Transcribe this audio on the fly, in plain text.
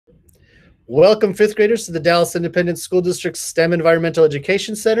Welcome, fifth graders, to the Dallas Independent School District STEM Environmental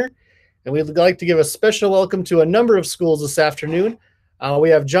Education Center. And we'd like to give a special welcome to a number of schools this afternoon. We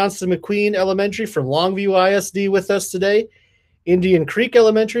have Johnston McQueen Elementary from Longview ISD with us today, Indian Creek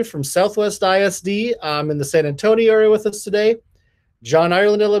Elementary from Southwest ISD in the San Antonio area with us today, John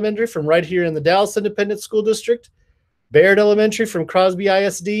Ireland Elementary from right here in the Dallas Independent School District, Baird Elementary from Crosby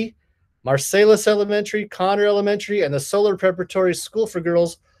ISD, Marsalis Elementary, Connor Elementary, and the Solar Preparatory School for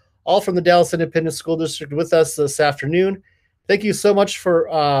Girls, all from the Dallas Independent School District with us this afternoon. Thank you so much for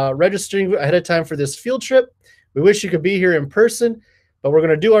registering ahead of time for this field trip. We wish you could be here in person, but we're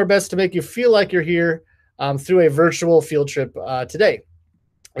going to do our best to make you feel like you're here through a virtual field trip today.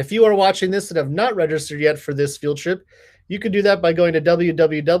 If you are watching this and have not registered yet for this field trip, you can do that by going to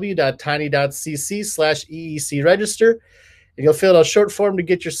www.tiny.cc/EEC register, and you'll fill out a short form to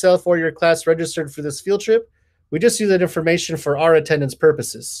get yourself or your class registered for this field trip. We just use that information for our attendance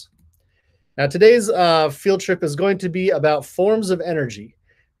purposes. Now, today's field trip is going to be about forms of energy.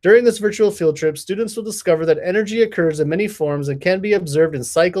 During this virtual field trip, students will discover that energy occurs in many forms and can be observed in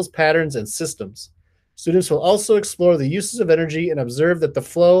cycles, patterns, and systems. Students will also explore the uses of energy and observe that the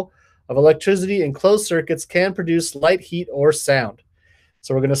flow of electricity in closed circuits can produce light, heat, or sound.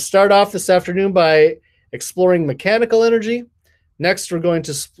 So we're going to start off this afternoon by exploring mechanical energy. Next, we're going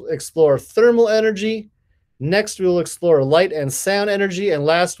to explore thermal energy. Next, we will explore light and sound energy. And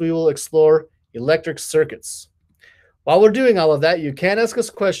last, we will explore electric circuits. While we're doing all of that, you can ask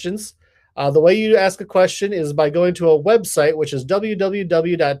us questions. The way you ask a question is by going to a website, which is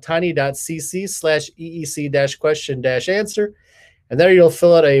www.tiny.cc/EEC-question-answer. And there you'll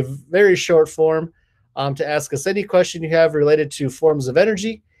fill out a very short form to ask us any question you have related to forms of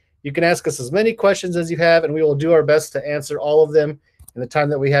energy. You can ask us as many questions as you have, and we will do our best to answer all of them in the time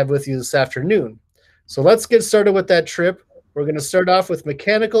that we have with you this afternoon. So let's get started with that trip. We're going to start off with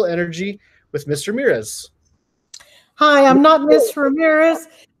mechanical energy with Ms. Ramirez. Hi, I'm not Ms. Ramirez.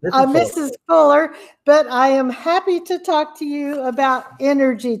 I'm Mrs. Fuller, but I am happy to talk to you about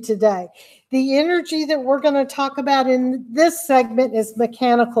energy today. The energy that we're going to talk about in this segment is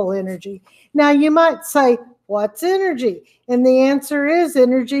mechanical energy. Now, you might say, what's energy? And the answer is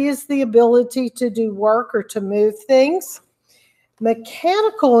energy is the ability to do work or to move things.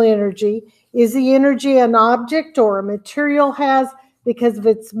 Mechanical energy is the energy an object or a material has because of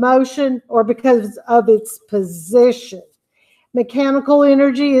its motion or because of its position. Mechanical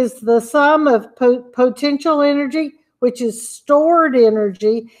energy is the sum of potential energy, which is stored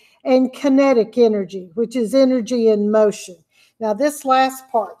energy, and kinetic energy, which is energy in motion. Now, this last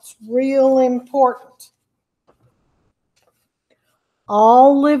part's real important.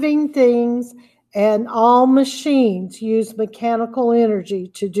 All living things and all machines use mechanical energy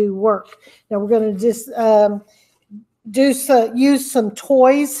to do work. Now, we're going to just use some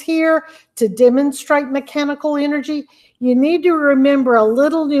toys here to demonstrate mechanical energy. You need to remember a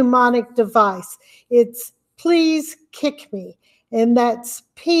little mnemonic device. It's please kick me, and that's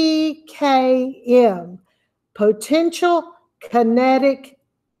PKM, potential, kinetic,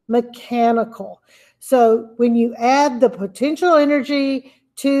 mechanical. So when you add the potential energy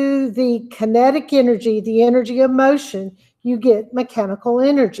to the kinetic energy, the energy of motion, you get mechanical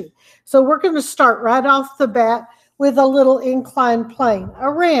energy. So we're going to start right off the bat with a little inclined plane,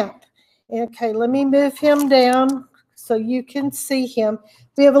 a ramp. Okay, let me move him down so you can see him.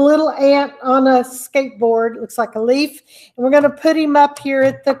 We have a little ant on a skateboard, looks like a leaf, and we're going to put him up here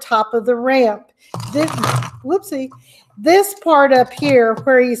at the top of the ramp. This part up here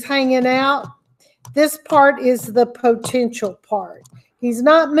where he's hanging out, this part is the potential part. He's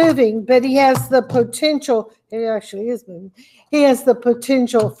not moving, but he has the potential. He actually is moving. He has the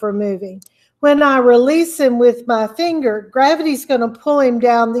potential for moving. When I release him with my finger, gravity's going to pull him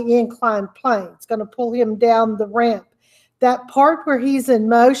down the inclined plane. It's going to pull him down the ramp. That part where he's in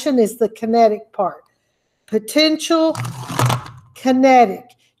motion is the kinetic part. Potential,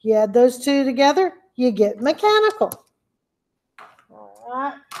 kinetic. You add those two together, you get mechanical. All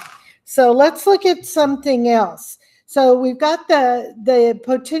right. So let's look at something else. So we've got the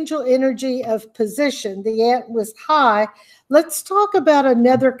potential energy of position. The ant was high. Let's talk about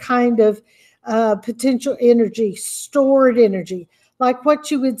another kind of potential energy, stored energy, like what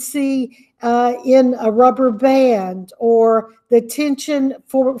you would see in a rubber band or the tension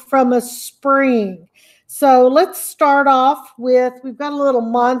from a spring. So let's start off with, we've got a little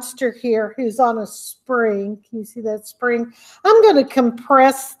monster here who's on a spring. Can you see that spring? I'm going to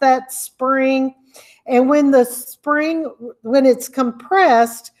compress that spring. And when the spring, when it's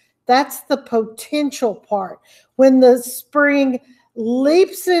compressed, that's the potential part. When the spring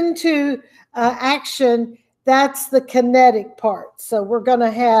leaps into action, that's the kinetic part. So we're going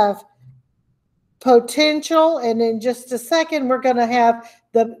to have potential, and in just a second, we're going to have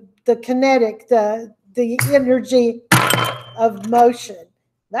the kinetic, the energy of motion.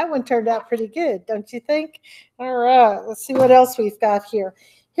 That one turned out pretty good, don't you think? All right, let's see what else we've got here.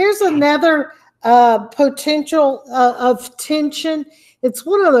 Here's another potential of tension. It's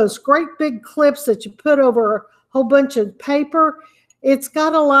one of those great big clips that you put over a whole bunch of paper. It's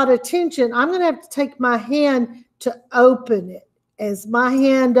got a lot of tension. I'm going to have to take my hand to open it. As my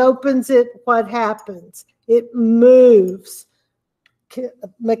hand opens it, what happens? It moves.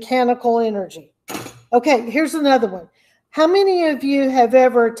 Mechanical energy. Okay, here's another one. How many of you have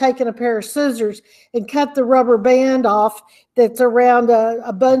ever taken a pair of scissors and cut the rubber band off that's around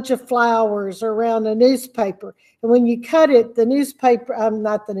a bunch of flowers or around a newspaper? And when you cut it, the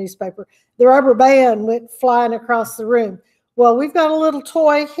rubber band went flying across the room. Well, we've got a little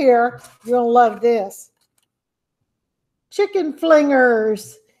toy here. You're going to love this. Chicken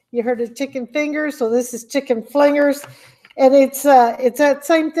flingers. You heard of chicken fingers? So this is chicken flingers. And it's that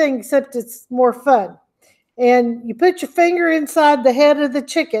same thing, except it's more fun. And you put your finger inside the head of the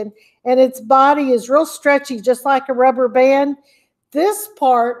chicken, and its body is real stretchy, just like a rubber band. This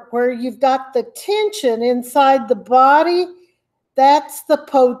part where you've got the tension inside the body, that's the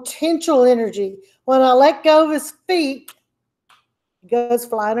potential energy. When I let go of his feet, it goes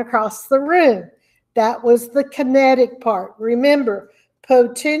flying across the room. That was the kinetic part. Remember,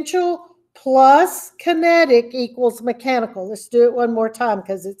 potential plus kinetic equals mechanical. Let's do it one more time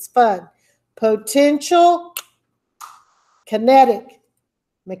because it's fun. Potential, kinetic,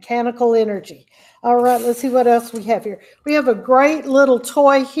 mechanical energy. All right, let's see what else we have here. We have a great little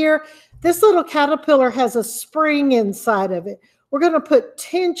toy here. This little caterpillar has a spring inside of it. We're going to put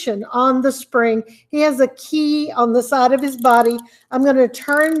tension on the spring. He has a key on the side of his body. I'm going to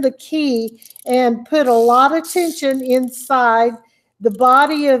turn the key and put a lot of tension inside the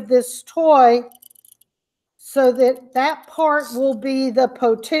body of this toy, so that part will be the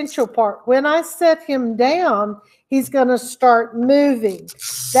potential part. When I set him down, he's going to start moving.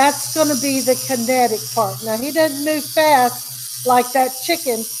 That's going to be the kinetic part. Now, he doesn't move fast like that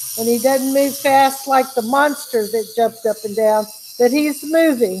chicken, and he doesn't move fast like the monster that jumped up and down, but he's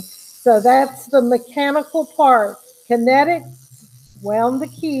moving. So that's the mechanical part. Kinetic, wound the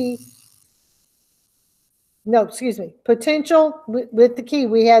key. No, excuse me. Potential with the key.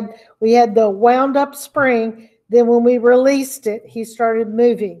 We had the wound up spring. Then when we released it, he started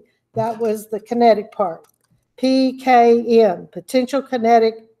moving. That was the kinetic part. PKM, potential,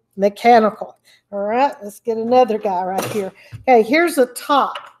 kinetic, mechanical. All right, let's get another guy right here. Okay, here's a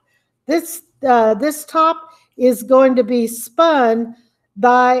top. This top is going to be spun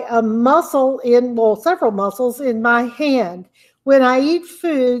by a muscle several muscles in my hand. When I eat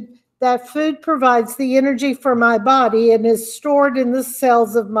food, that food provides the energy for my body and is stored in the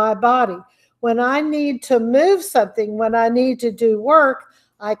cells of my body. When I need to move something, when I need to do work,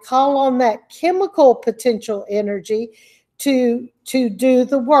 I call on that chemical potential energy to do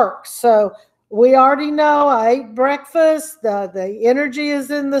the work. So we already know I ate breakfast, the energy is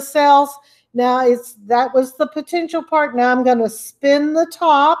in the cells. Now that was the potential part. Now I'm going to spin the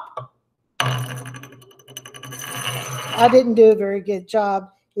top. I didn't do a very good job.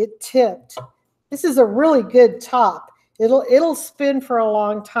 It tipped. This is a really good top. It'll spin for a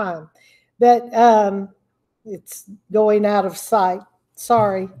long time, but it's going out of sight.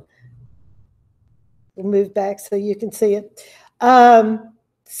 Sorry. We'll move back so you can see it.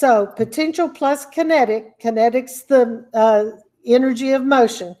 So potential plus kinetic. Kinetic's the energy of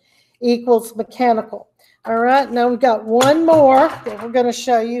motion equals mechanical. All right. Now we've got one more that we're going to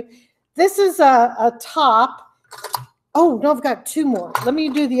show you. This is a top. Oh, no, I've got two more. Let me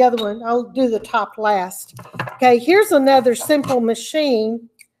do the other one. I'll do the top last. Okay, here's another simple machine,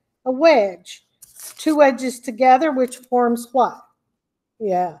 a wedge. Two wedges together, which forms what?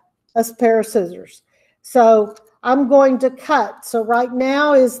 Yeah, a pair of scissors. So I'm going to cut. So right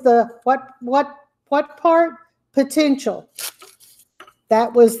now is the what part? Potential.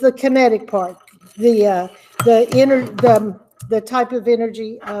 That was the kinetic part. The type of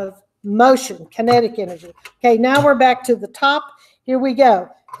energy of motion, kinetic energy. Okay, now we're back to the top. Here we go.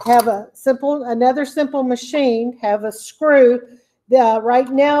 Have another simple machine, have a screw. Right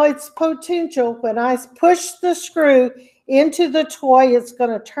now it's potential. When I push the screw into the toy, it's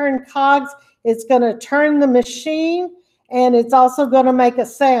going to turn cogs. It's going to turn the machine, and it's also going to make a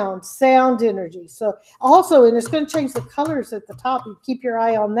sound energy. So also, and it's going to change the colors at the top. You keep your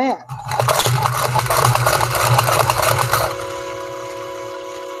eye on that.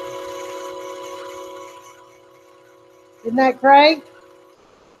 Isn't that great?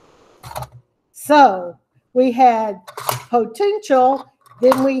 So we had potential,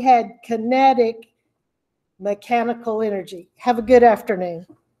 then we had kinetic, mechanical energy. Have a good afternoon.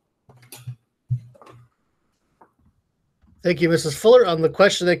 Thank you, Mrs. Fuller. The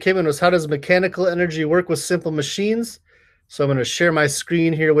question that came in was, how does mechanical energy work with simple machines? So I'm going to share my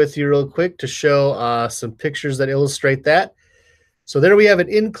screen here with you real quick to show some pictures that illustrate that. So there we have an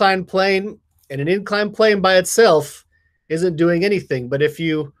inclined plane, and an inclined plane by itself isn't doing anything. But if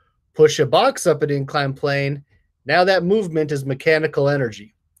you push a box up an inclined plane, now that movement is mechanical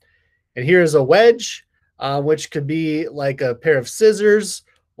energy. And here's a wedge, which could be like a pair of scissors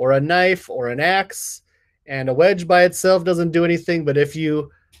or a knife or an axe. And a wedge by itself doesn't do anything, but if you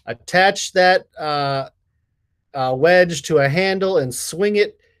attach that wedge to a handle and swing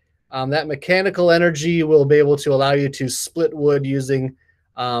it, that mechanical energy will be able to allow you to split wood using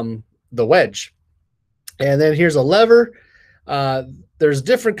the wedge. And then here's a lever. There's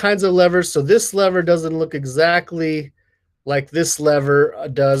different kinds of levers. So this lever doesn't look exactly like this lever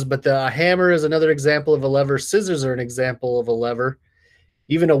does, but the hammer is another example of a lever. Scissors are an example of a lever.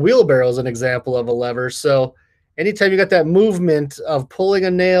 Even a wheelbarrow is an example of a lever. So anytime you got that movement of pulling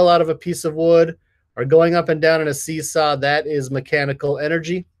a nail out of a piece of wood or going up and down in a seesaw, that is mechanical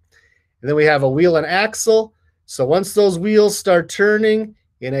energy. And then we have a wheel and axle. So once those wheels start turning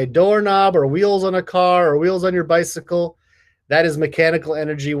in a doorknob or wheels on a car or wheels on your bicycle, that is mechanical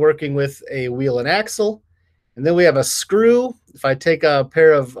energy working with a wheel and axle. And then we have a screw. If I take a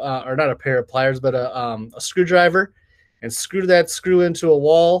pair of, or not a pair of pliers, but a screwdriver, and screw that screw into a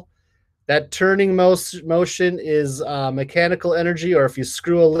wall, that turning motion is mechanical energy. Or if you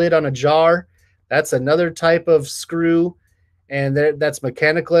screw a lid on a jar, that's another type of screw, and that's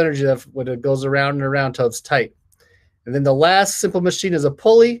mechanical energy when it goes around and around till it's tight. And then the last simple machine is a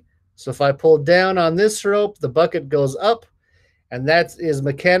pulley. So if I pull down on this rope, the bucket goes up, and that is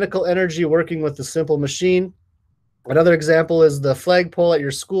mechanical energy working with the simple machine. Another example is the flagpole at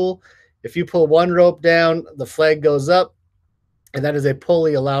your school. If you pull one rope down, the flag goes up, and that is a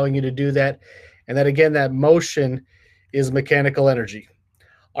pulley allowing you to do that. And that, again, that motion is mechanical energy.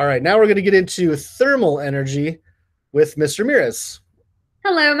 All right, now we're going to get into thermal energy with Ms. Ramirez.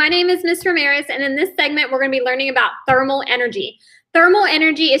 Hello, my name is Ms. Ramirez, and in this segment, we're going to be learning about thermal energy. Thermal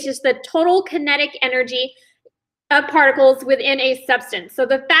energy is just the total kinetic energy of particles within a substance. So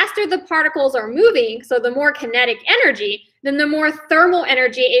the faster the particles are moving, so the more kinetic energy, then the more thermal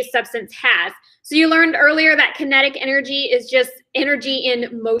energy a substance has. So you learned earlier that kinetic energy is just energy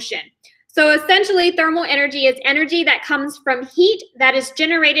in motion. So essentially, thermal energy is energy that comes from heat that is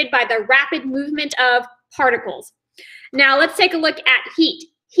generated by the rapid movement of particles. Now let's take a look at heat.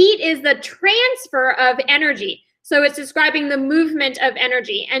 Heat is the transfer of energy. So it's describing the movement of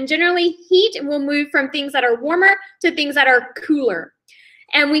energy. And generally, heat will move from things that are warmer to things that are cooler.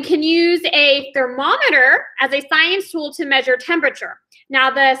 And we can use a thermometer as a science tool to measure temperature. Now,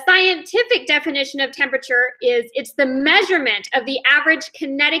 the scientific definition of temperature is it's the measurement of the average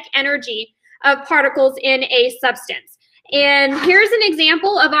kinetic energy of particles in a substance. And here's an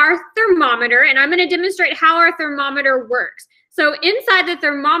example of our thermometer, and I'm going to demonstrate how our thermometer works. So inside the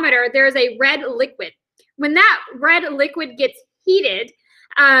thermometer, there's a red liquid. When that red liquid gets heated,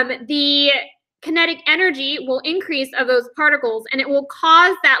 the kinetic energy will increase of those particles, and it will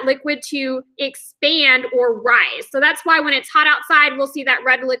cause that liquid to expand or rise. So that's why when it's hot outside, we'll see that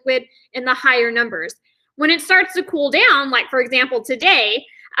red liquid in the higher numbers. When it starts to cool down, like for example today,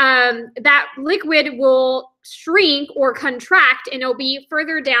 that liquid will shrink or contract, and it'll be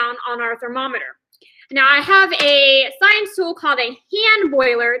further down on our thermometer. Now I have a science tool called a hand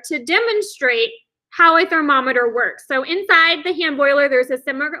boiler to demonstrate how a thermometer works. So inside the hand boiler, there's a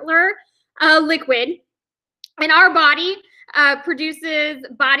similar liquid, and our body produces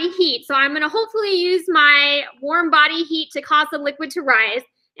body heat. So I'm going to hopefully use my warm body heat to cause the liquid to rise.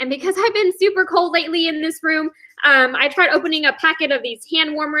 And because I've been super cold lately in this room, I tried opening a packet of these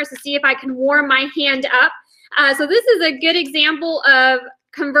hand warmers to see if I can warm my hand up. So this is a good example of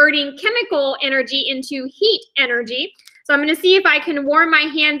converting chemical energy into heat energy. So I'm going to see if I can warm my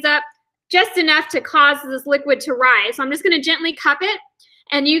hands up just enough to cause this liquid to rise. So I'm just going to gently cup it,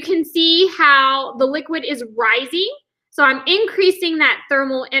 and you can see how the liquid is rising. So I'm increasing that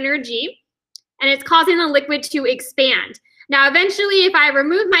thermal energy, and it's causing the liquid to expand. Now, eventually, if I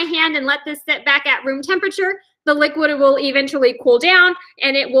remove my hand and let this sit back at room temperature, the liquid will eventually cool down,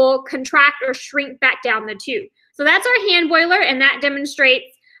 and it will contract or shrink back down the tube. So that's our hand boiler, and that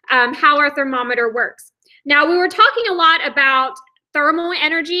demonstrates how our thermometer works. Now, we were talking a lot about thermal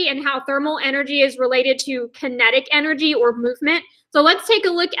energy and how thermal energy is related to kinetic energy or movement. So let's take a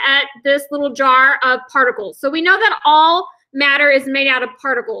look at this little jar of particles. So we know that all matter is made out of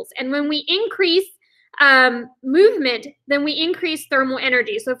particles. And when we increase movement, then we increase thermal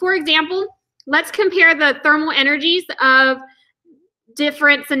energy. So for example, let's compare the thermal energies of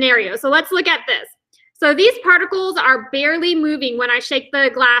different scenarios. So let's look at this. So these particles are barely moving when I shake the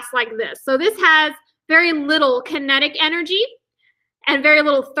glass like this. So this has very little kinetic energy and very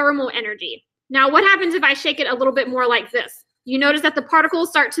little thermal energy. Now, what happens if I shake it a little bit more like this? You notice that the particles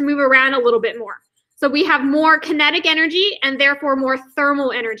start to move around a little bit more. So we have more kinetic energy and therefore more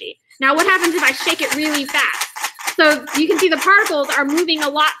thermal energy. Now, what happens if I shake it really fast? So you can see the particles are moving a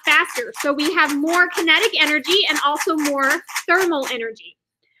lot faster. So we have more kinetic energy and also more thermal energy.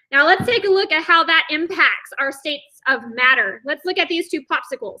 Now let's take a look at how that impacts our states of matter. Let's look at these two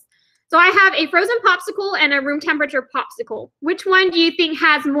popsicles. So I have a frozen popsicle and a room temperature popsicle. Which one do you think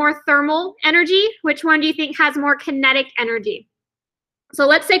has more thermal energy? Which one do you think has more kinetic energy? So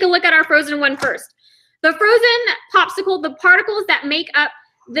let's take a look at our frozen one first. The frozen popsicle, the particles that make up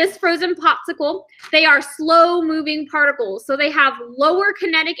this frozen popsicle, they are slow moving particles. So they have lower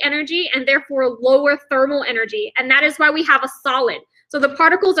kinetic energy and therefore lower thermal energy. And that is why we have a solid. So the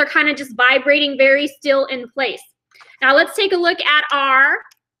particles are kind of just vibrating very still in place. Now let's take a look at our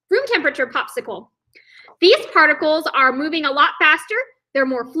room temperature popsicle. These particles are moving a lot faster. They're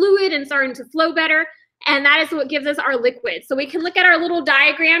more fluid and starting to flow better. And that is what gives us our liquid. So we can look at our little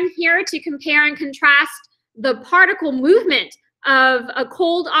diagram here to compare and contrast the particle movement of a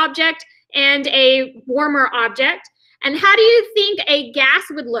cold object and a warmer object. And how do you think a gas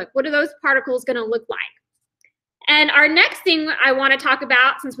would look? What are those particles going to look like? And our next thing I want to talk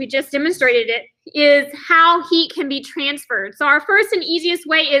about, since we just demonstrated it, is how heat can be transferred. So our first and easiest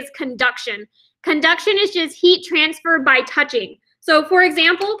way is conduction. Conduction is just heat transferred by touching. So for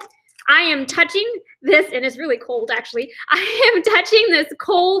example, I am touching this, and it's really cold actually. I am touching this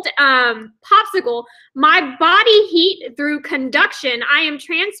cold popsicle. My body heat through conduction, I am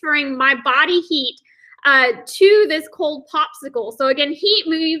transferring my body heat to this cold popsicle. So again, heat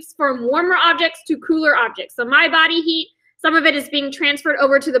moves from warmer objects to cooler objects. So my body heat, some of it is being transferred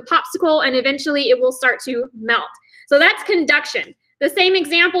over to the popsicle, and eventually it will start to melt. So that's conduction. The same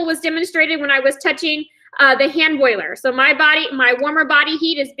example was demonstrated when I was touching the hand boiler. So my warmer body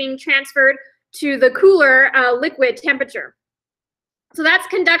heat is being transferred to the cooler liquid temperature. So that's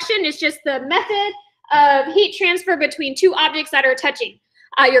conduction. It's just the method of heat transfer between two objects that are touching.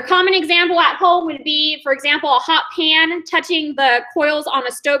 Your common example at home would be, for example, a hot pan touching the coils on a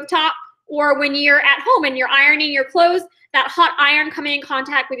stovetop, or when you're at home and you're ironing your clothes, that hot iron coming in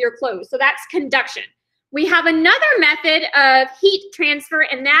contact with your clothes. So that's conduction. We have another method of heat transfer,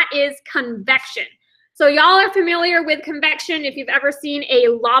 and that is convection. So y'all are familiar with convection. If you've ever seen a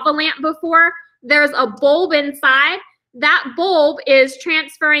lava lamp before, there's a bulb inside. That bulb is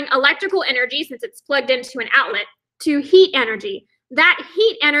transferring electrical energy, since it's plugged into an outlet, to heat energy. That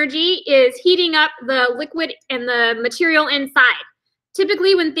heat energy is heating up the liquid and the material inside.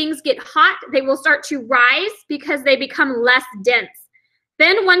 Typically, when things get hot, they will start to rise because they become less dense.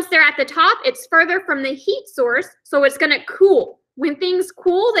 Then once they're at the top, it's further from the heat source, so it's going to cool. When things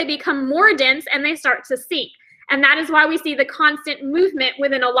cool, they become more dense and they start to sink. And that is why we see the constant movement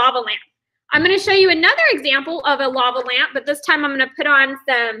within a lava lamp. I'm going to show you another example of a lava lamp, but this time I'm going to put on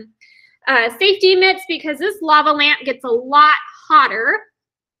some safety mitts because this lava lamp gets a lot hotter.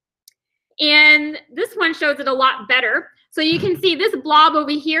 And this one shows it a lot better. So you can see this blob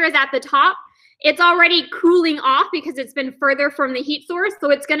over here is at the top. It's already cooling off because it's been further from the heat source, so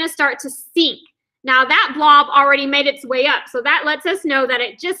it's going to start to sink. Now that blob already made its way up, so that lets us know that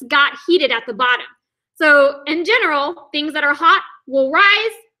it just got heated at the bottom. So in general, things that are hot will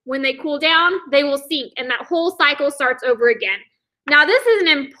rise. When they cool down, they will sink, and that whole cycle starts over again. Now this is an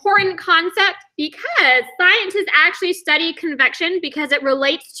important concept because scientists actually study convection because it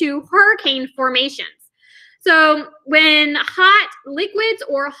relates to hurricane formations. So when hot liquids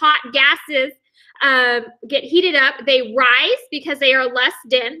or hot gases get heated up, they rise because they are less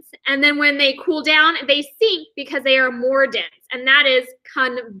dense. And then when they cool down, they sink because they are more dense. And that is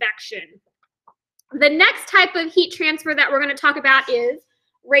convection. The next type of heat transfer that we're going to talk about is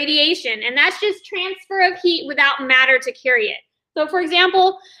radiation. And that's just transfer of heat without matter to carry it. So for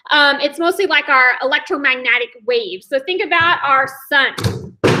example, it's mostly like our electromagnetic waves. So think about our sun.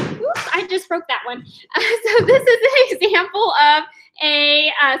 Oops, I just broke that one. So this is an example of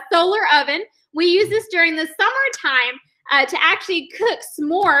a solar oven. We use this during the summertime to actually cook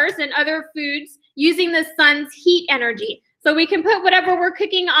s'mores and other foods using the sun's heat energy. So we can put whatever we're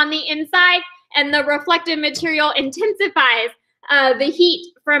cooking on the inside, and the reflective material intensifies the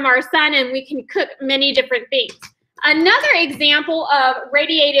heat from our sun, and we can cook many different things. Another example of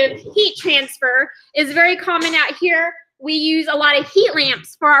radiative heat transfer is very common out here. We use a lot of heat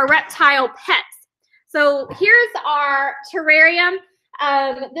lamps for our reptile pets. So here's our terrarium.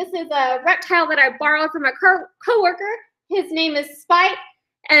 This is a reptile that I borrowed from a coworker. His name is Spike,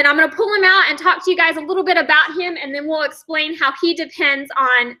 and I'm going to pull him out and talk to you guys a little bit about him, and then we'll explain how he depends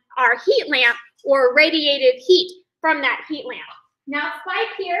on our heat lamp or radiative heat from that heat lamp. Now,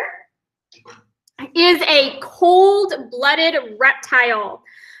 Spike here is a cold-blooded reptile.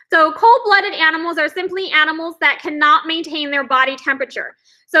 So cold-blooded animals are simply animals that cannot maintain their body temperature.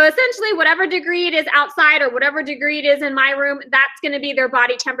 So essentially, whatever degree it is outside or whatever degree it is in my room, that's going to be their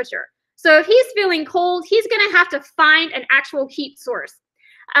body temperature. So if he's feeling cold, he's going to have to find an actual heat source.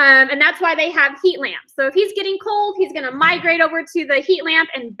 And that's why they have heat lamps. So if he's getting cold, he's going to migrate over to the heat lamp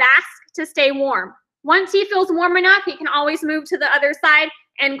and bask to stay warm. Once he feels warm enough, he can always move to the other side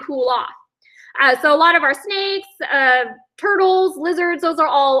and cool off. So a lot of our snakes, turtles, lizards, those are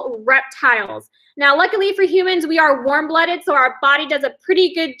all reptiles. Now, luckily for humans, we are warm-blooded, so our body does a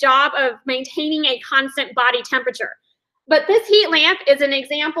pretty good job of maintaining a constant body temperature. But this heat lamp is an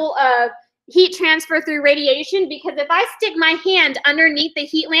example of heat transfer through radiation, because if I stick my hand underneath the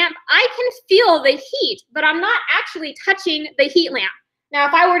heat lamp, I can feel the heat, but I'm not actually touching the heat lamp. Now,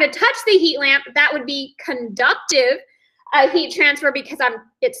 if I were to touch the heat lamp, that would be conductive heat transfer because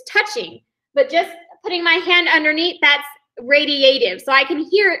it's touching. But just putting my hand underneath, that's radiative. So I can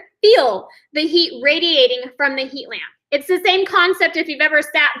feel the heat radiating from the heat lamp. It's the same concept if you've ever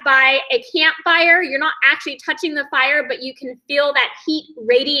sat by a campfire. You're not actually touching the fire, but you can feel that heat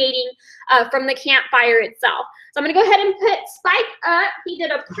radiating from the campfire itself. So I'm going to go ahead and put Spike up. He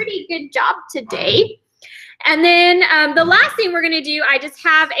did a pretty good job today. And then the last thing we're going to do, I just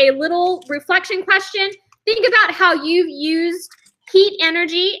have a little reflection question. Think about how you've used heat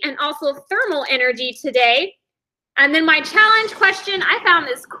energy and also thermal energy today. And then my challenge question, I found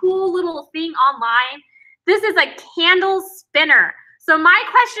this cool little thing online. This is a candle spinner. So my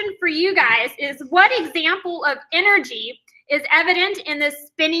question for you guys is, what example of energy is evident in this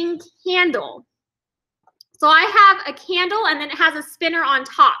spinning candle? So I have a candle and then it has a spinner on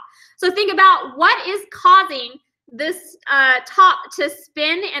top. So think about what is causing this top to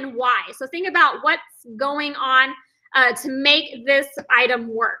spin and why. So think about what's going on to make this item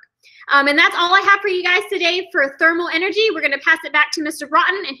work. And that's all I have for you guys today for thermal energy. We're going to pass it back to Mr.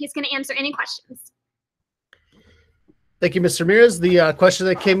 Broughton, and he's going to answer any questions. Thank you, Mr. Ramirez. The question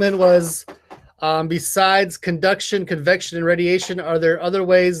that came in was, besides conduction, convection, and radiation, are there other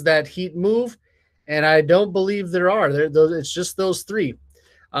ways that heat move? And I don't believe there are. It's just those three.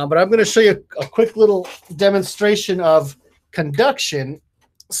 But I'm going to show you a quick little demonstration of conduction.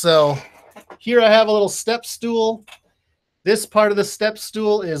 So here I have a little step stool. This part of the step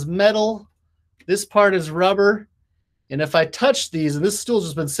stool is metal. This part is rubber. And if I touch these, and this stool's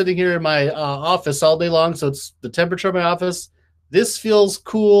just been sitting here in my office all day long, so it's the temperature of my office. This feels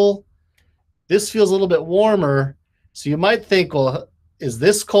cool. This feels a little bit warmer. So you might think, well, is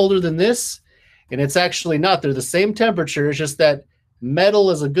this colder than this? And it's actually not. They're the same temperature. It's just that metal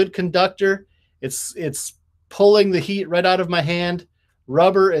is a good conductor. It's pulling the heat right out of my hand.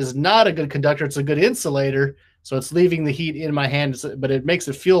 Rubber is not a good conductor. It's a good insulator. So it's leaving the heat in my hand, but it makes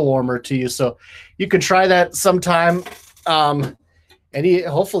it feel warmer to you. So you can try that sometime. And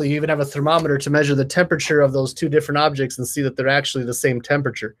hopefully you even have a thermometer to measure the temperature of those two different objects and see that they're actually the same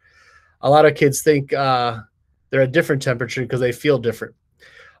temperature. A lot of kids think they're a different temperature because they feel different.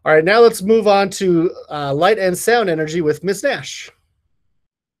 All right, now let's move on to light and sound energy with Ms. Nash.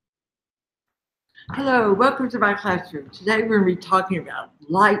 Hello, welcome to my classroom. Today we're going to be talking about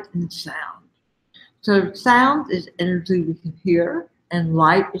light and sound. So sound is energy we can hear, and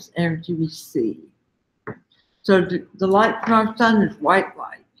light is energy we see. So the light from our sun is white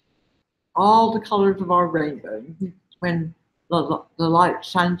light. All the colors of our rainbow. When the light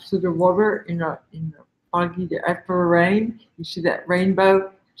shines through the water in the foggy after rain, you see that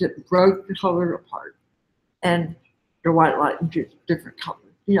rainbow that broke the color apart. And the white light is different colors.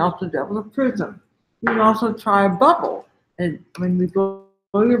 You can also do with a prism. You can also try a bubble. And when we blow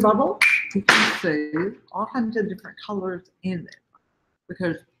your bubble, you can see all kinds of different colors in it,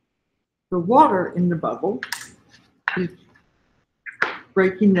 because the water in the bubble is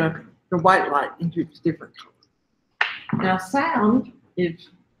breaking the white light into its different colors. Now, sound is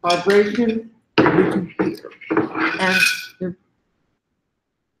vibration that we can hear. And the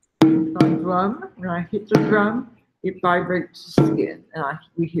drum, when I hit the drum, it vibrates the skin, and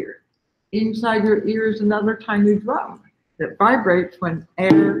we hear it. Inside your ear is another tiny drum that vibrates when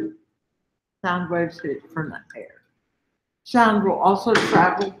sound waves hit from the air. Sound will also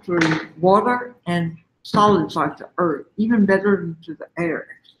travel through water and solids like the earth, even better into the air,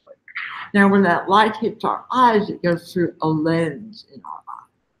 actually. Now, when that light hits our eyes, it goes through a lens in our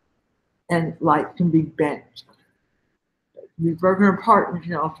eye, and light can be bent. be broken apart and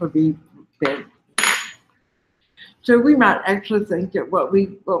can also be bent. So we might actually think that what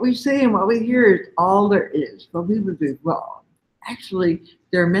we see and what we hear is all there is, but we would be wrong. Actually,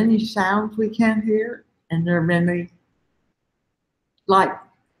 there are many sounds we can't hear, and there are many like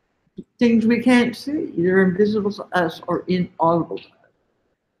things we can't see. They're invisible to us or inaudible to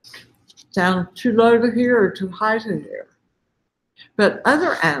us. Sound too low to hear or too high to hear. But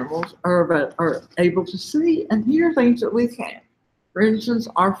other animals are able to see and hear things that we can't. For instance,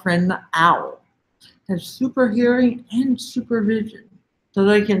 our friend the owl has super hearing and supervision. So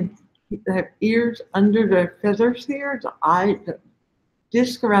they have ears under their feathers here. The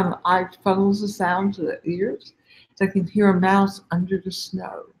disc around the eye funnels the sound to the ears. They can hear a mouse under the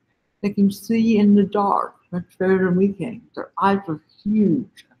snow. They can see in the dark much better than we can. Their eyes are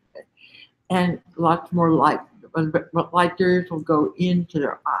huge and lots more light. But light there is will go into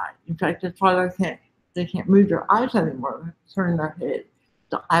their eye. In fact, that's why they can't move their eyes anymore. They have to turn their head.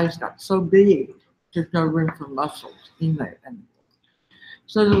 The eyes got so big, there's no room for muscles in there anymore.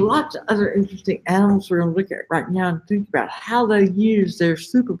 So there's lots of other interesting animals we're going to look at right now and think about how they use their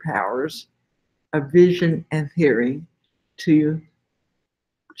superpowers of vision and hearing to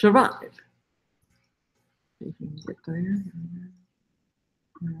survive. See if you can get there.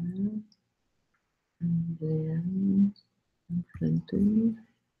 And then plenty.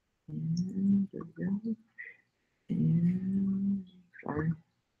 And there we go. And sorry,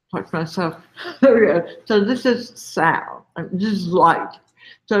 talk to myself. There we go. So this is sound. This is light.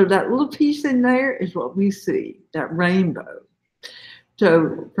 So that little piece in there is what we see, that rainbow.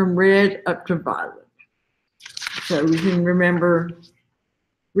 So from red up to violet. So we can remember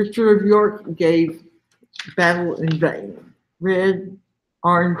Richard of York gave battle in vain. Red,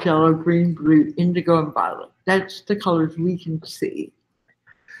 orange, yellow, green, blue, indigo, and violet. That's the colors we can see.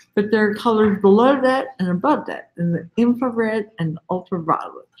 But there are colors below that and above that, in the infrared and the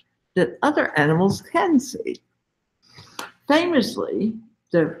ultraviolet, that other animals can see. Famously,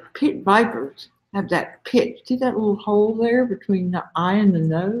 the pit vipers have that pit. See that little hole there between the eye and the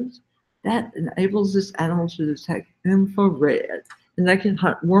nose? That enables this animal to detect infrared. And they can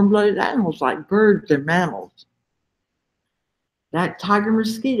hunt warm-blooded animals like birds and mammals. That tiger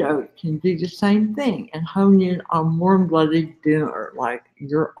mosquito can do the same thing and hone in on warm-blooded dinner like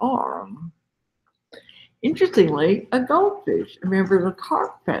your arm. Interestingly, a goldfish, a member of the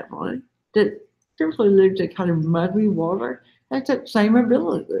carp family that typically lives in kind of muddy water, has that same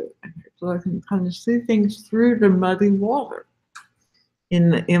ability. So I can kind of see things through the muddy water in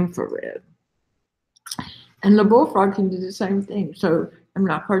the infrared. And the bullfrog can do the same thing. So I'm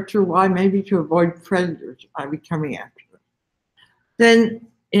not quite sure why, maybe to avoid predators by coming after them.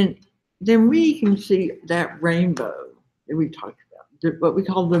 Then we can see that rainbow that we talked about, what we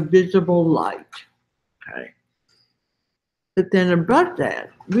call the visible light. Okay. But then above that,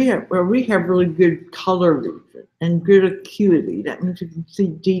 we have really good color vision and good acuity. That means we can see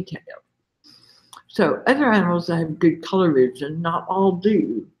detail. So other animals that have good color vision, not all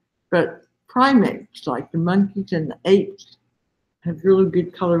do, but primates like the monkeys and the apes have really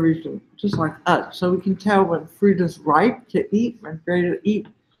good color vision, just like us. So we can tell when fruit is ripe to eat, when it's ready to eat.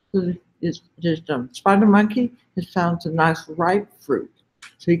 So this spider monkey has found some nice ripe fruit,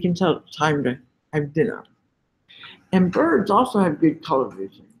 so you can tell it's time to have dinner. And birds also have good color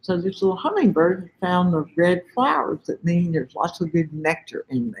vision. So this little hummingbird found the red flowers that mean there's lots of good nectar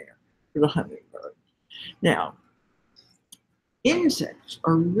in there for the hummingbird. Now, insects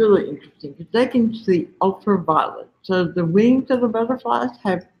are really interesting because they can see ultraviolet. So the wings of the butterflies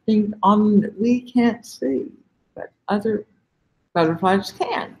have things on them that we can't see, but other butterflies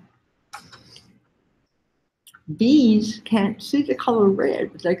can. Bees can't see the color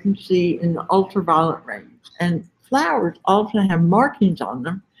red, but they can see in the ultraviolet range. And flowers often have markings on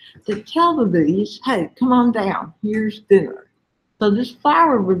them that tell the bees, hey, come on down, here's dinner. So this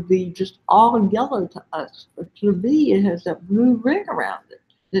flower would be just all yellow to us, but to the bee, it has that blue ring around it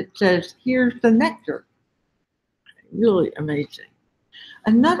that says, here's the nectar. Really amazing.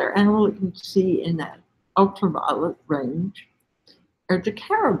 Another animal you can see in that ultraviolet range are the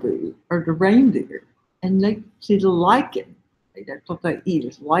caribou or the reindeer, and they see the lichen. That's what they eat,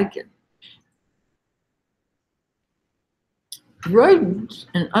 is lichen. Rodents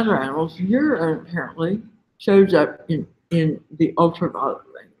and other animals, urine apparently shows up in the ultraviolet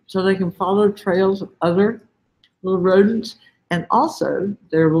range. So they can follow trails of other little rodents, and also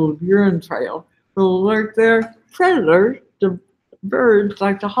their little urine trail will alert their predators, the birds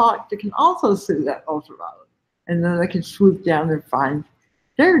like the hawk, that can also see that ultraviolet. And then they can swoop down and find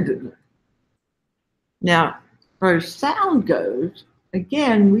their dinner. Now, as far as sound goes,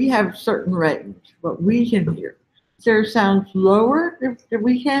 again, we have a certain range, what we can hear. There are sounds lower that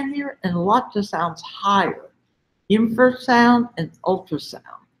we can hear and lots of sounds higher. Infrasound and ultrasound.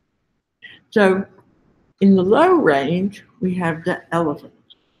 So in the low range, we have the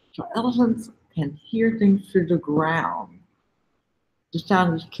elephants. So elephants can hear things through the ground. The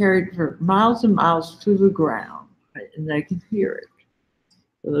sound is carried for miles and miles through the ground, right? And they can hear it.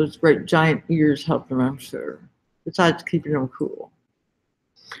 So those great giant ears help them, I'm sure, besides keeping them cool.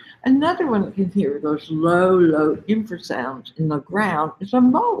 Another one that can hear those low infrasounds in the ground is a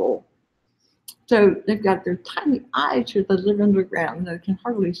mole. So they've got their tiny eyes here that live underground. They can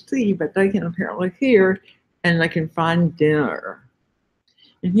hardly see, but they can apparently hear, and they can find dinner.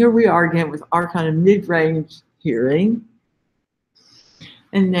 And here we are again with our kind of mid-range hearing.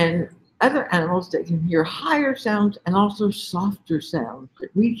 And then other animals that can hear higher sounds and also softer sounds that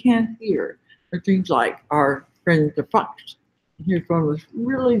we can't hear are things like our friend the fox. Here's one with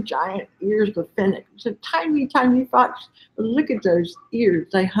really giant ears, the fennec. It's a tiny, tiny fox. But look at those ears.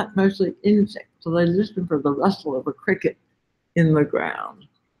 They hunt mostly insects, so they listen for the rustle of a cricket in the ground.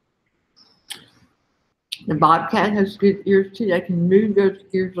 The bobcat has good ears too. They can move those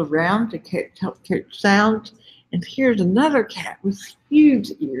ears around to help catch sounds. And here's another cat with huge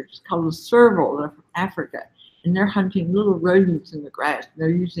ears called a serval. They're from Africa. And they're hunting little rodents in the grass. They're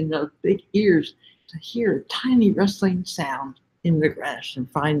using those big ears to hear a tiny rustling sound in the grass and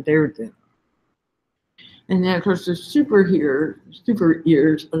find their dinner. And then, of course, the super ears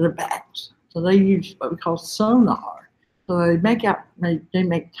are the bats. So they use what we call sonar. So they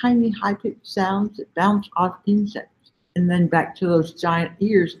make tiny high-pitched sounds that bounce off insects and then back to those giant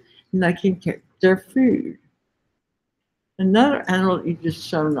ears, and they can catch their food. Another animal that uses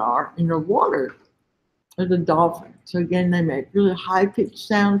sonar in the water is the dolphin. So again, they make really high-pitched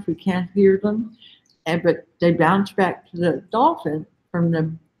sounds. We can't hear them, but they bounce back to the dolphin from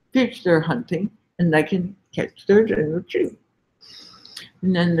the fish they're hunting, and they can catch their dinner too.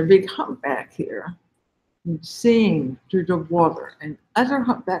 And then the big humpback here can sing through the water, and other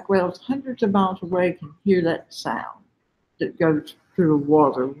humpback whales hundreds of miles away can hear that sound that goes through the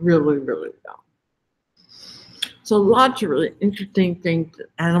water really, really well. So lots of really interesting things that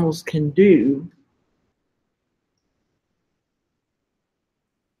animals can do.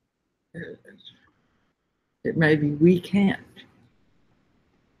 That maybe we can't.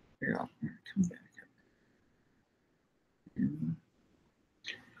 Here, I'll come back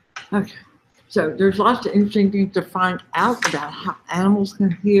up. Okay, so there's lots of interesting things to find out about how animals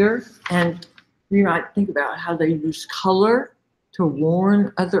can hear, and you might think about how they use color to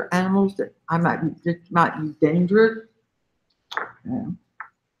warn other animals that this might be dangerous. Yeah.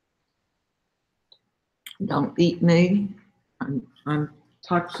 Don't eat me. I'm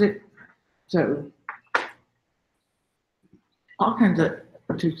toxic. So all kinds of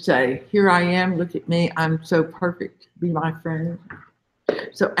to say, here I am, look at me, I'm so perfect, be my friend.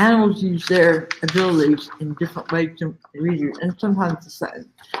 So animals use their abilities in different ways than we do, and sometimes the same.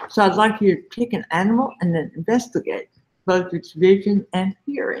 So I'd like you to pick an animal and then investigate both its vision and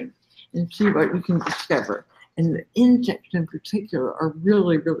hearing and see what you can discover. And the insects in particular are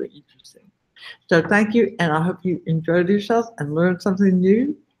really, really interesting. So thank you, and I hope you enjoyed yourself and learned something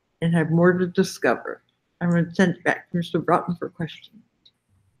new and have more to discover. I'm going to send it back to Mr. Broughton for questions.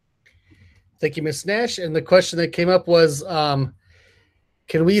 Thank you, Ms. Nash. And the question that came up was,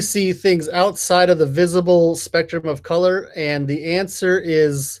 can we see things outside of the visible spectrum of color? And the answer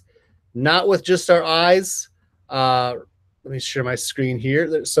is not with just our eyes. Let me share my screen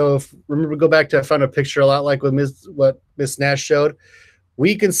here. So remember, go back to, I found a picture a lot like what Ms. Nash showed.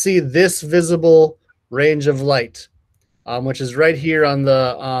 We can see this visible range of light, which is right here on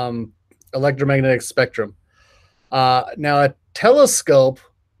the electromagnetic spectrum. Now, a telescope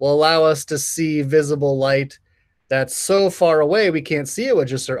will allow us to see visible light that's so far away we can't see it with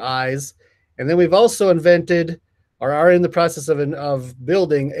just our eyes. And then we've also invented, or are in the process of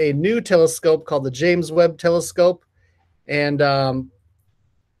building, a new telescope called the James Webb Telescope. And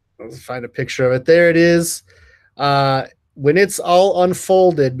let's find a picture of it. There it is. When it's all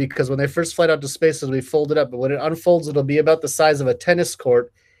unfolded, because when they first fly out to space, it'll be folded up, but when it unfolds, it'll be about the size of a tennis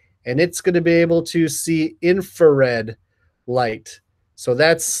court, and it's going to be able to see infrared light. So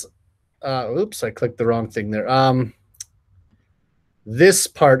that's, oops, I clicked the wrong thing there. This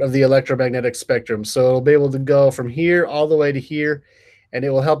part of the electromagnetic spectrum. So it'll be able to go from here all the way to here, and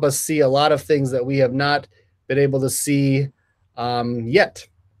it will help us see a lot of things that we have not been able to see yet.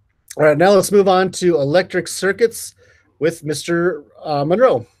 All right, now let's move on to electric circuits with Mr.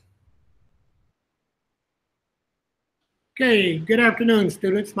 Monroe. Okay, good afternoon,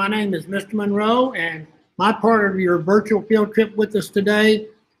 students. My name is Mr. Monroe, and my part of your virtual field trip with us today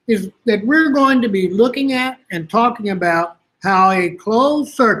is that we're going to be looking at and talking about how a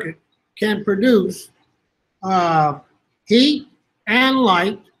closed circuit can produce heat and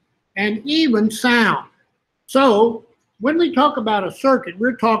light and even sound. So when we talk about a circuit,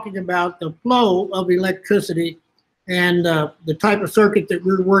 we're talking about the flow of electricity, and the type of circuit that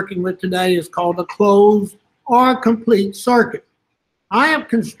we're working with today is called a closed or complete circuit. I have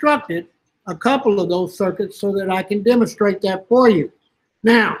constructed a couple of those circuits so that I can demonstrate that for you.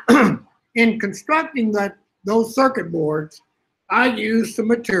 Now, in constructing those circuit boards, I used some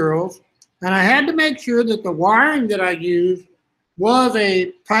materials, and I had to make sure that the wiring that I used was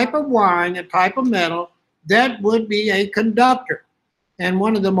a type of wiring, a type of metal that would be a conductor. And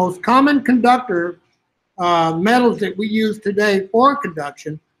one of the most common conductor metals that we use today for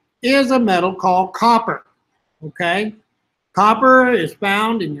conduction is a metal called copper, okay? Copper is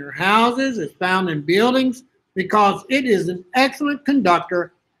found in your houses, it's found in buildings, because it is an excellent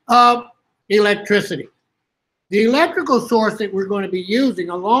conductor of electricity. The electrical source that we're going to be using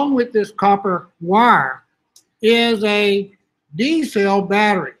along with this copper wire is a D-cell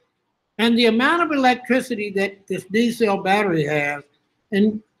battery. And the amount of electricity that this D-cell battery has,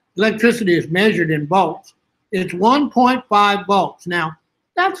 and electricity is measured in volts, it's 1.5 volts. Now,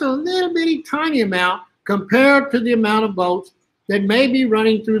 that's a little bitty tiny amount compared to the amount of volts that may be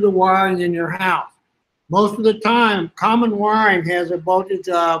running through the wiring in your house. Most of the time, common wiring has a voltage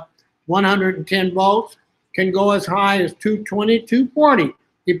of 110 volts, can go as high as 220, 240,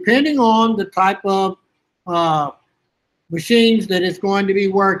 depending on the type of machines that it's going to be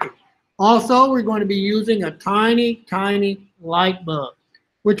working. Also, we're going to be using a tiny, tiny light bulb,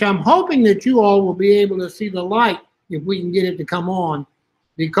 which I'm hoping that you all will be able to see the light if we can get it to come on,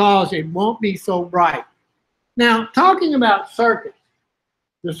 because it won't be so bright. Now, talking about circuits,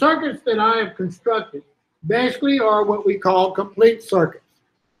 the circuits that I have constructed basically are what we call complete circuits.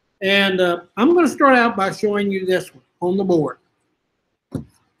 And I'm going to start out by showing you this one on the board.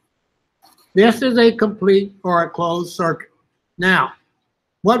 This is a complete or a closed circuit. Now,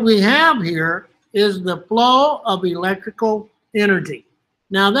 what we have here is the flow of electrical energy.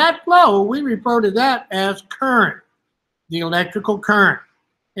 Now, that flow, we refer to that as current, the electrical current.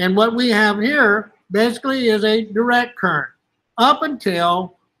 And what we have here basically is a direct current, up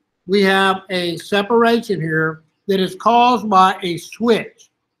until we have a separation here that is caused by a switch.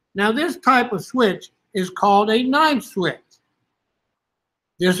 Now, this type of switch is called a knife switch.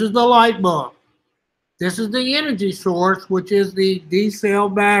 This is the light bulb. This is the energy source, which is the D-cell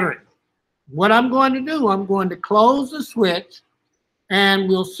battery. What I'm going to do, I'm going to close the switch, and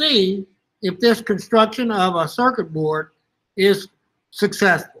we'll see if this construction of a circuit board is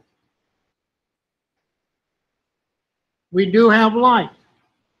successful. We do have light.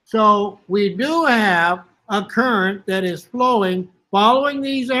 So we do have a current that is flowing, following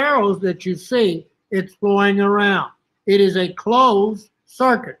these arrows that you see, it's flowing around. It is a closed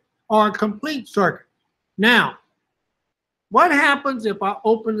circuit or a complete circuit. Now, what happens if I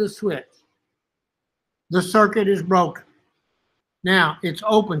open the switch? The circuit is broken. Now, it's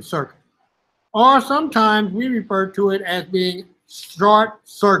open circuit. Or sometimes we refer to it as being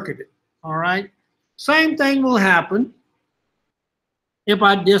short-circuited, all right? Same thing will happen if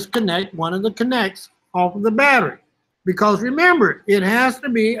I disconnect one of the connects off of the battery. Because remember, it has to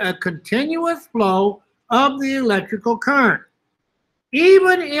be a continuous flow of the electrical current,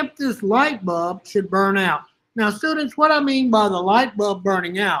 even if this light bulb should burn out. Now, students, what I mean by the light bulb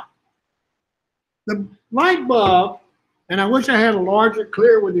burning out, the light bulb, and I wish I had a larger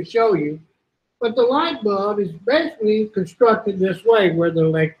clear one to show you, but the light bulb is basically constructed this way, where the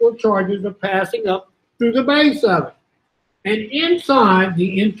electrical charges are passing up through the base of it. And inside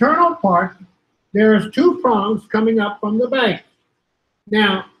the internal part, there's two prongs coming up from the base.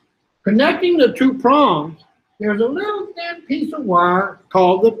 Now, connecting the two prongs, there's a little thin piece of wire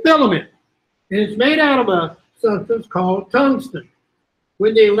called the filament. And it's made out of a substance called tungsten.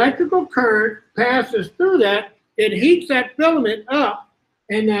 When the electrical current passes through that, it heats that filament up,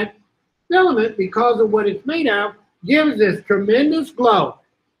 and that filament, because of what it's made of, gives this tremendous glow.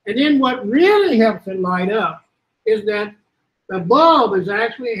 And then what really helps it light up is that the bulb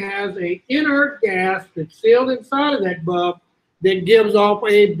actually has an inert gas that's sealed inside of that bulb that gives off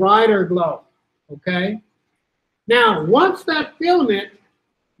a brighter glow, okay? Now, once that filament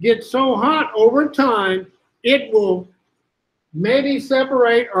gets so hot over time, it will maybe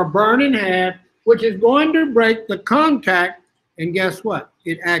separate or burn in half, which is going to break the contact, and guess what?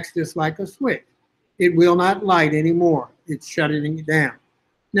 It acts just like a switch. It will not light anymore. It's shutting it down.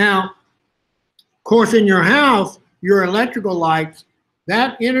 Now, of course, in your house, your electrical lights,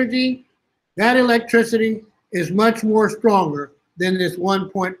 that energy, that electricity is much more stronger than this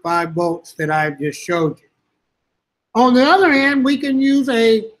 1.5 volts that I've just showed you. On the other hand, we can use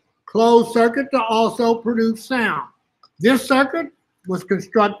a closed circuit to also produce sound. This circuit was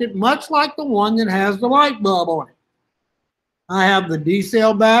constructed much like the one that has the light bulb on it. I have the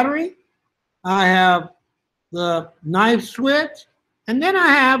D-cell battery, I have the knife switch, and then I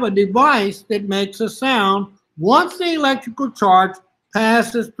have a device that makes a sound once the electrical charge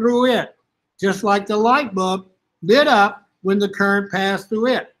passes through it, just like the light bulb lit up when the current passed through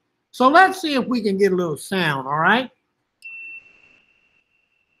it. So let's see if we can get a little sound, all right?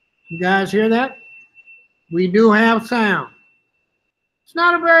 You guys hear that? We do have sound. It's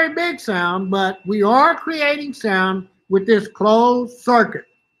not a very big sound, but we are creating sound with this closed circuit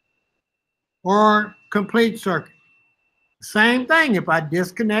or complete circuit. Same thing, if I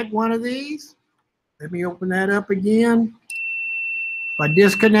disconnect one of these, let me open that up again. If I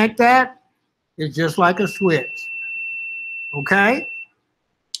disconnect that, it's just like a switch. Okay?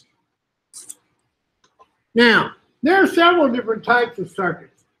 Now, there are several different types of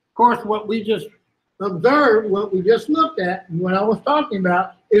circuits. Of course, what we just observed, what we just looked at, and what I was talking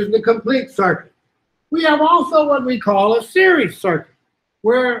about is the complete circuit. We have also what we call a series circuit,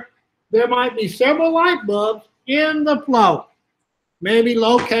 where there might be several light bulbs in the flow. Maybe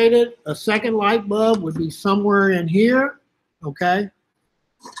located, a second light bulb would be somewhere in here, okay?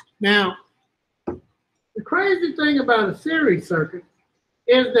 Now, the crazy thing about a series circuit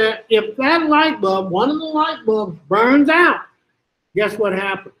is that if that light bulb, one of the light bulbs burns out, guess what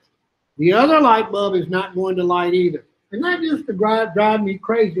happens? The other light bulb is not going to light either. And that used to drive me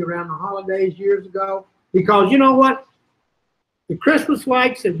crazy around the holidays years ago, because you know what? The Christmas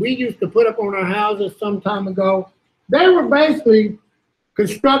lights that we used to put up on our houses some time ago, they were basically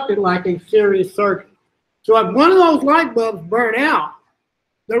constructed like a series circuit. So if one of those light bulbs burn out,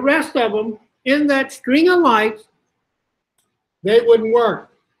 the rest of them in that string of lights, they wouldn't work.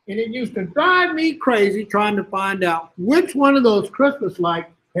 And it used to drive me crazy trying to find out which one of those Christmas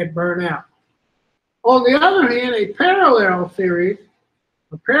lights had burned out. On the other hand, a parallel series,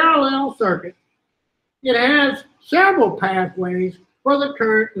 a parallel circuit, it has several pathways for the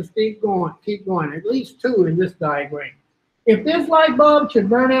current to keep going, at least two in this diagram. If this light bulb should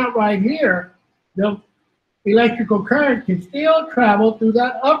burn out right here, the electrical current can still travel through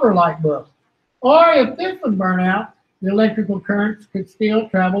that upper light bulb. Or if this would burn out, the electrical currents could still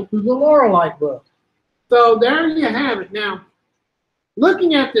travel through the lower light bulb. So there you have it. Now,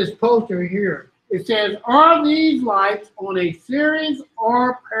 looking at this poster here, it says, are these lights on a series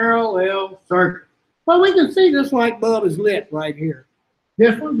or parallel circuit? Well, we can see this light bulb is lit right here.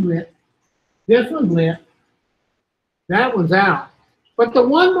 This one's lit. This one's lit. That one's out. But the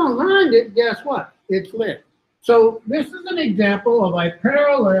one behind it, guess what? It's lit. So this is an example of a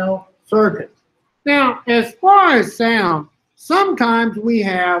parallel circuit. Now, as far as sound, sometimes we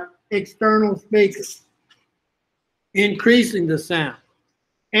have external speakers increasing the sound.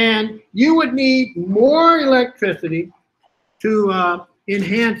 And you would need more electricity to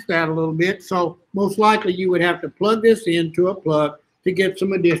enhance that a little bit. So most likely you would have to plug this into a plug to get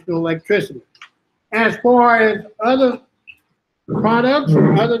some additional electricity. As far as other products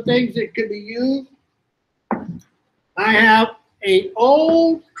or other things that could be used, I have an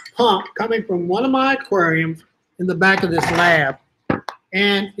old pump coming from one of my aquariums in the back of this lab.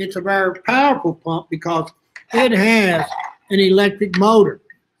 And it's a very powerful pump because it has an electric motor.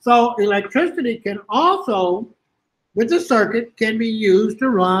 So electricity can also, with the circuit, can be used to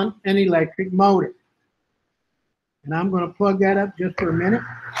run an electric motor. And I'm going to plug that up just for a minute.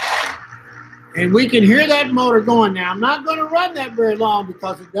 And we can hear that motor going now. I'm not going to run that very long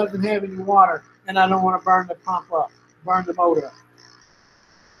because it doesn't have any water, and I don't want to burn the pump up, burn the motor up.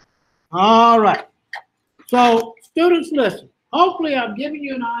 All right. So students, listen. Hopefully I've given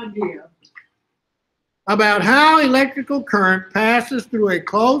you an idea about how electrical current passes through a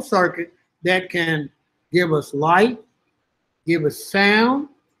closed circuit that can give us light, give us sound,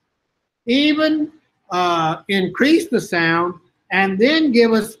 even increase the sound, and then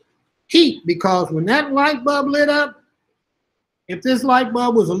give us heat, because when that light bulb lit up, if this light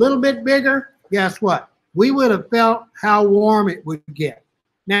bulb was a little bit bigger, guess what? We would have felt how warm it would get.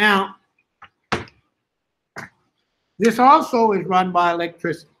 Now, this also is run by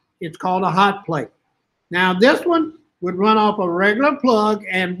electricity. It's called a hot plate. Now, this one would run off a regular plug,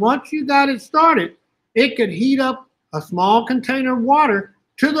 and once you got it started, it could heat up a small container of water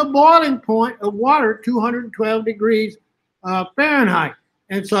to the boiling point of water, 212 degrees Fahrenheit.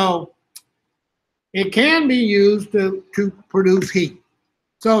 And so it can be used to produce heat.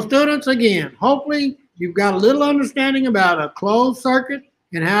 So students, again, hopefully you've got a little understanding about a closed circuit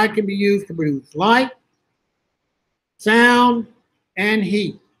and how it can be used to produce light, sound, and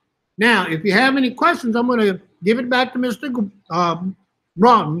heat. Now, if you have any questions, I'm going to give it back to Mr.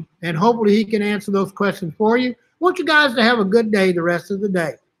 Broughton, and hopefully he can answer those questions for you. I want you guys to have a good day the rest of the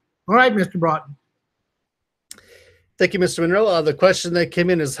day. All right, Mr. Broughton. Thank you, Mr. Monroe. The question that came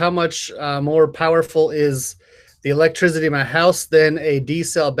in is how much more powerful is the electricity in my house than a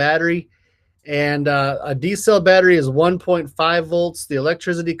D-cell battery? And a D-cell battery is 1.5 volts. The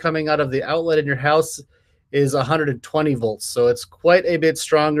electricity coming out of the outlet in your house is 120 volts. So it's quite a bit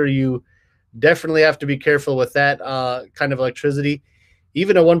stronger. You definitely have to be careful with that kind of electricity.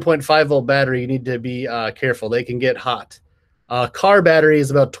 Even a 1.5 volt battery, you need to be careful. They can get hot. Car battery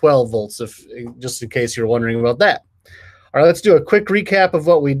is about 12 volts, just in case you're wondering about that. All right, let's do a quick recap of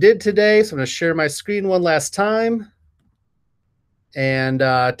what we did today. So I'm going to share my screen one last time. And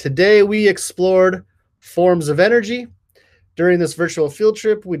today we explored forms of energy. During this virtual field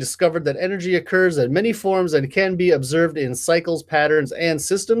trip, we discovered that energy occurs in many forms and can be observed in cycles, patterns, and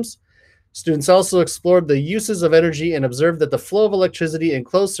systems. Students also explored the uses of energy and observed that the flow of electricity in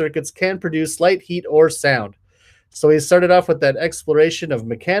closed circuits can produce light, heat, or sound. So we started off with that exploration of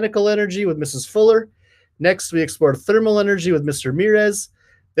mechanical energy with Mrs. Fuller. Next, we explored thermal energy with Mr. Mirez.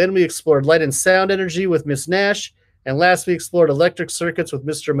 Then we explored light and sound energy with Ms. Nash. And last, we explored electric circuits with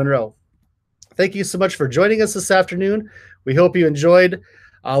Mr. Monroe. Thank you so much for joining us this afternoon. We hope you enjoyed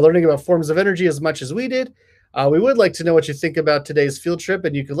learning about forms of energy as much as we did. We would like to know what you think about today's field trip,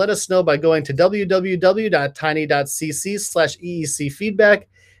 and you can let us know by going to www.tiny.cc/EEC feedback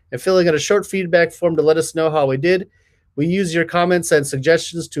and filling out a short feedback form to let us know how we did. We use your comments and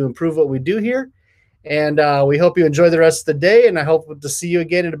suggestions to improve what we do here. And we hope you enjoy the rest of the day, and I hope to see you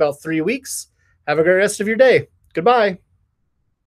again in about 3 weeks. Have a great rest of your day. Goodbye.